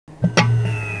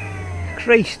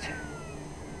Christ.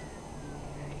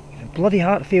 Bloody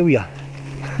heart failure.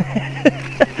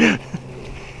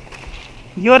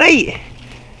 You alright?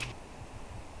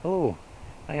 Hello,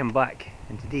 I am back,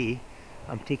 and today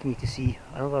I'm taking you to see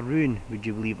another ruin, would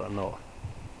you believe it or not.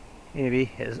 Anyway,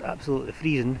 it is absolutely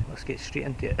freezing, let's get straight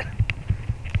into it.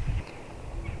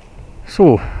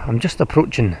 So, I'm just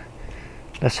approaching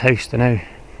this house now.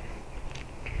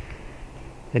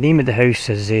 The name of the house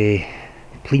is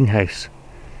Plean House.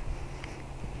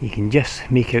 You can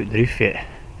just make out the roof of it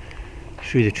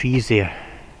through the trees there.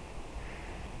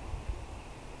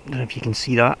 I don't know if you can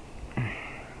see that,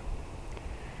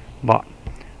 but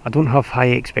I don't have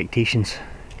high expectations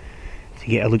to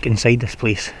get a look inside this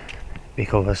place,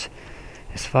 because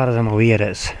as far as I'm aware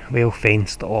it's well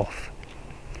fenced off,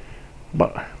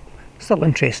 but still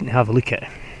interesting to have a look at.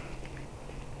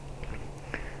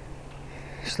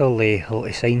 Still a lot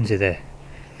of signs of the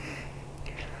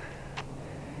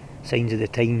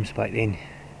times back then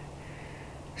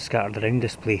scattered around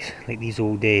this place, like these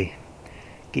old gate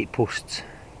posts.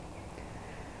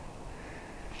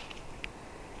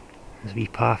 There's a wee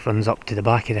path runs up to the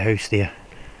back of the house there,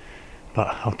 but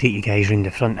I'll take you guys round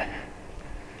the front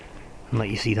and let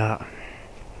you see that.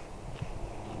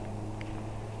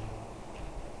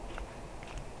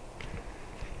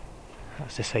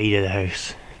 That's the side of the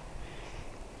house.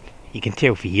 You can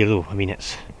tell from here though, I mean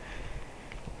it's,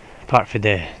 apart from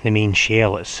the main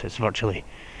shell, it's virtually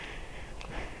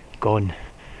gone.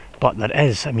 But there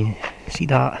is, I mean, see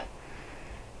that?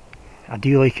 I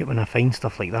do like it when I find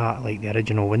stuff like that, like the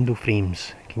original window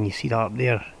frames. Can you see that up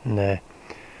there in the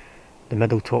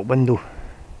middle top window?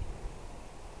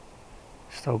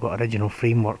 Still got original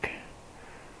framework.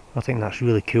 I think that's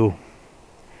really cool.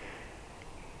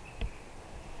 I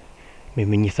mean,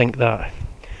 when you think that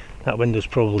window's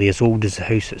probably as old as the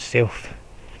house itself.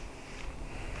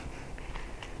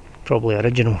 Probably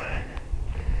original.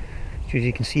 As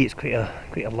you can see, it's quite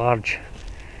a large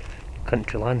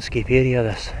country landscape area,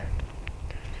 this.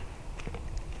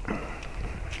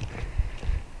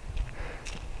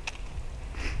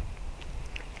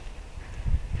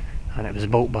 And it was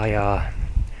built by a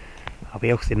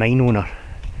wealthy mine owner.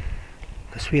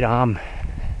 Because where I am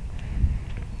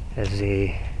is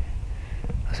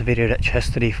has a very rich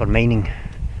history for mining.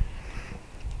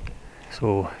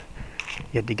 So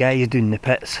you had the guy who's doing the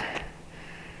pits,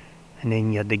 and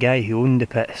then you had the guy who owned the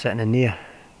pit sitting in there.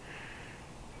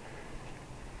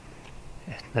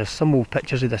 There's some old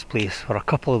pictures of this place, or a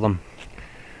couple of them,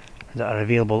 that are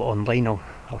available online.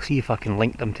 I'll see if I can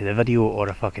link them to the video, or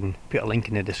if I can put a link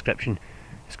in the description.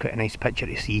 It's quite a nice picture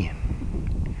to see.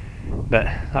 But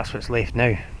that's what's left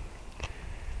now.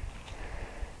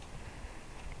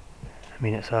 I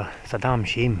mean, it's a damn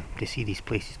shame to see these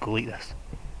places go like this.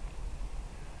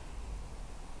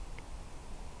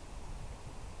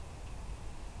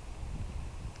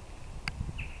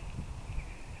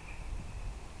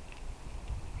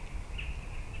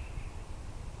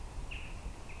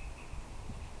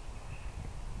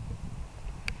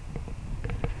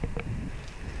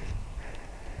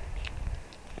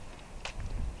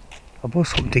 I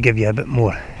was hoping to give you a bit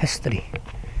more history,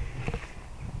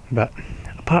 but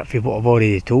apart from what I've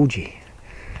already told you,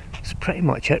 it's pretty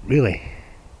much it really.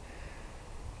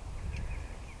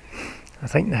 I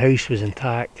think the house was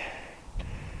intact.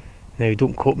 Now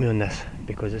don't quote me on this,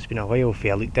 because it's been a while since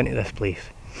I looked into this place,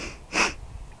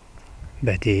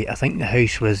 but I think the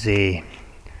house was an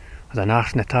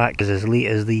arson attack as late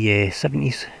as the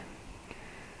 70s,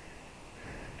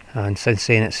 and since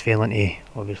then it's fell into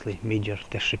obviously major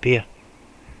disrepair.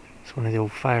 It's one of the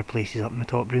old fireplaces up in the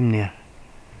top room there.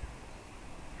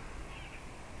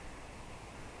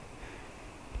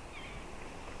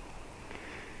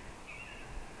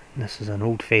 And this is an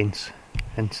old fence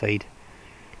inside,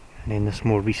 and then this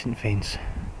more recent fence.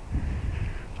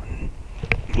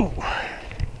 Oh.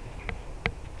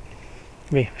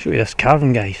 Right, I'll show you this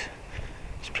carving, guys.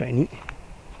 It's pretty neat.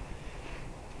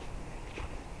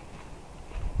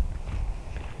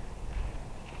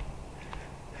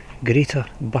 Greater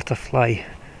butterfly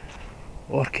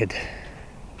orchid.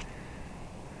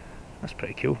 That's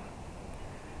pretty cool.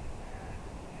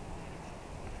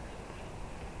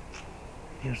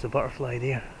 Here's the butterfly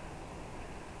there.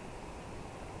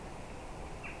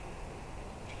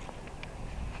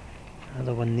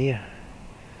 Another one there.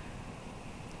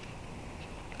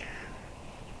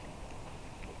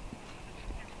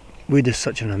 Wood is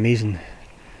such an amazing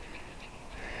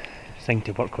thing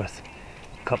to work with.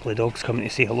 A couple of dogs coming to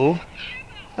say hello.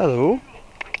 Hello.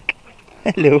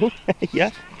 Hello. Yeah.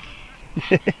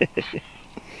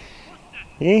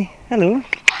 Hey, hello.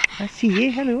 I see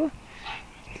you. Hello.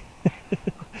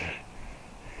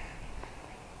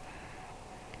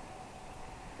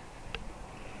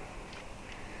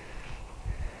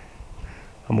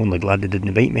 I'm only glad they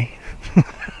didn't bite me.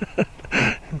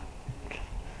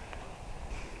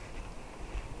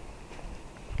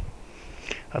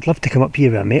 I'd love to come up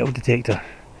here with a metal detector.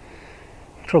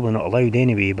 Probably not allowed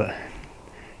anyway, but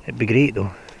it'd be great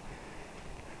though.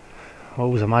 I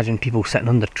always imagine people sitting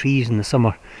under trees in the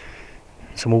summer,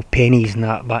 some old pennies and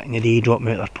that back in the day dropping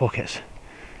out of their pockets.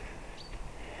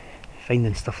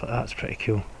 Finding stuff like that's pretty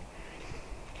cool.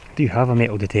 I do have a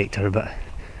metal detector, but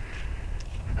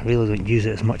I really don't use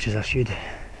it as much as I should.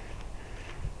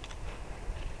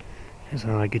 There's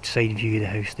another good side view of the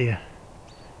house there.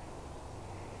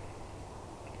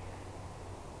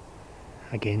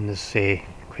 Again, there's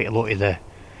quite a lot of the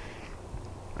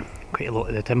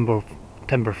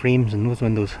timber frames in those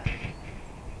windows.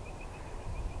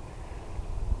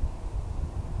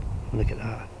 Look at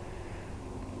that.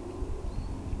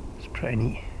 It's pretty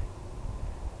neat.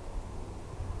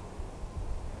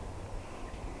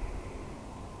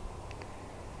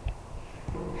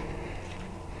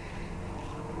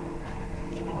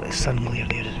 Let the sun glare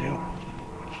there as well.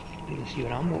 You can see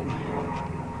where I'm walking.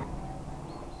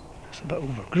 It's a bit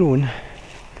overgrown.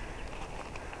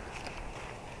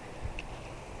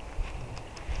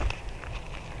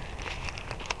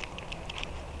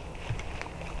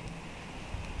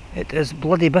 It is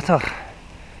bloody bitter.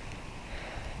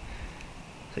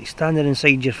 It's like standing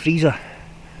inside your freezer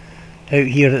out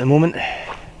here at the moment.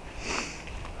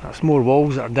 That's more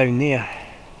walls that are down there.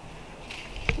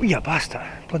 Oh, you bastard.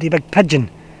 Bloody big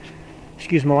pigeon.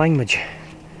 Excuse my language.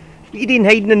 What are you doing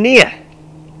hiding in there?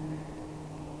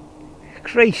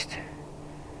 Christ.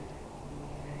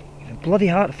 You have bloody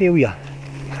heart failure.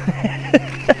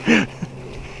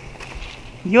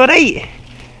 You alright?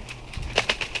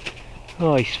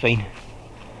 Oh, he's fine.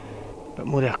 Bit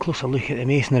more of a closer look at the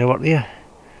masonry work there.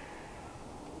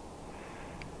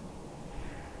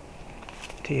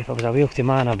 Tell you, if I was a wealthy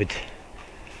man, I would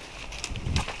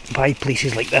buy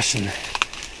places like this and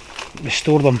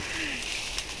restore them.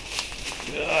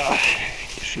 Get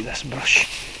through this brush.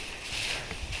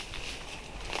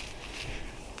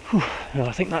 Whew. Well,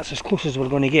 I think that's as close as we're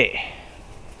going to get.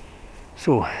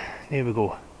 So, there we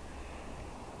go.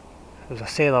 There's a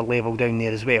cellar level down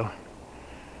there as well.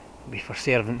 It'll be for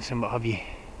servants and what have you.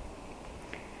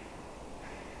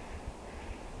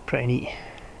 Pretty neat.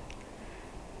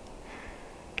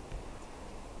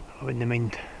 I wouldn't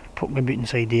mind poking my boot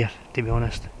inside there, to be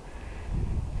honest.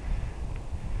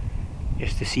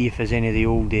 Just to see if there's any of the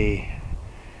old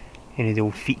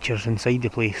features inside the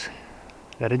place.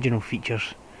 The original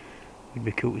features would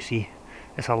be cool to see.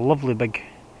 It's a lovely big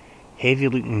heavy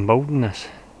looking building, this.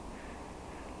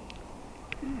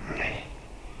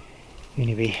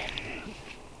 Anyway,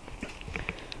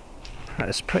 that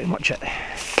is pretty much it.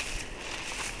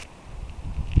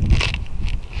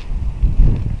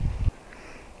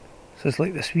 So it's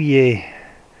like this wee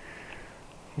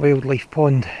wildlife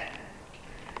pond.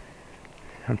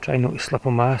 I'm trying not to slip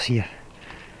on my ass here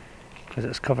because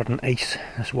it's covered in ice,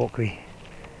 this walkway.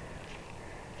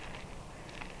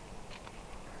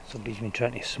 Somebody's been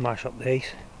trying to smash up the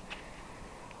ice.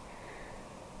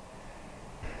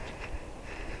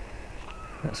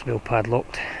 That's well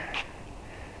padlocked.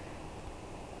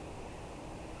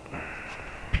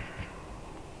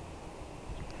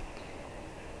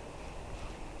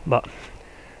 But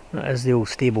that is the old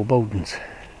stable buildings.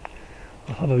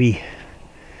 I'll have a wee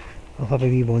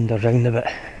wander round a bit.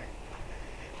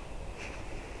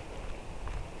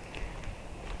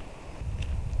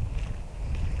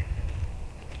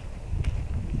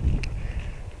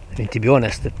 I mean, to be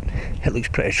honest, it looks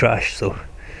pretty trash, so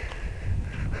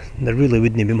there really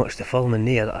wouldn't be much to film in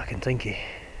there that I can think of.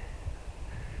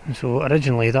 And so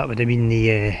originally that would have been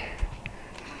the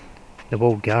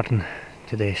walled garden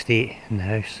to the estate and the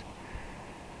house.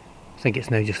 I think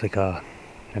it's now just like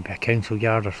maybe a council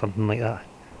yard or something like that.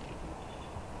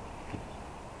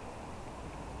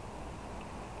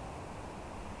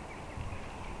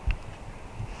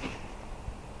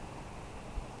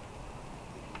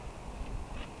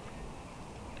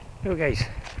 Well guys,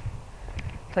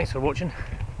 thanks for watching.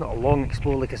 Not a long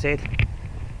explore like I said,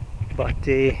 but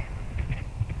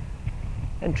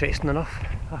interesting enough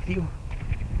I feel.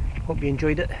 Hope you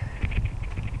enjoyed it,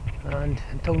 and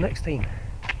until next time,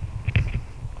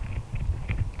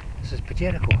 this is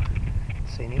Pajerico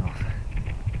signing off.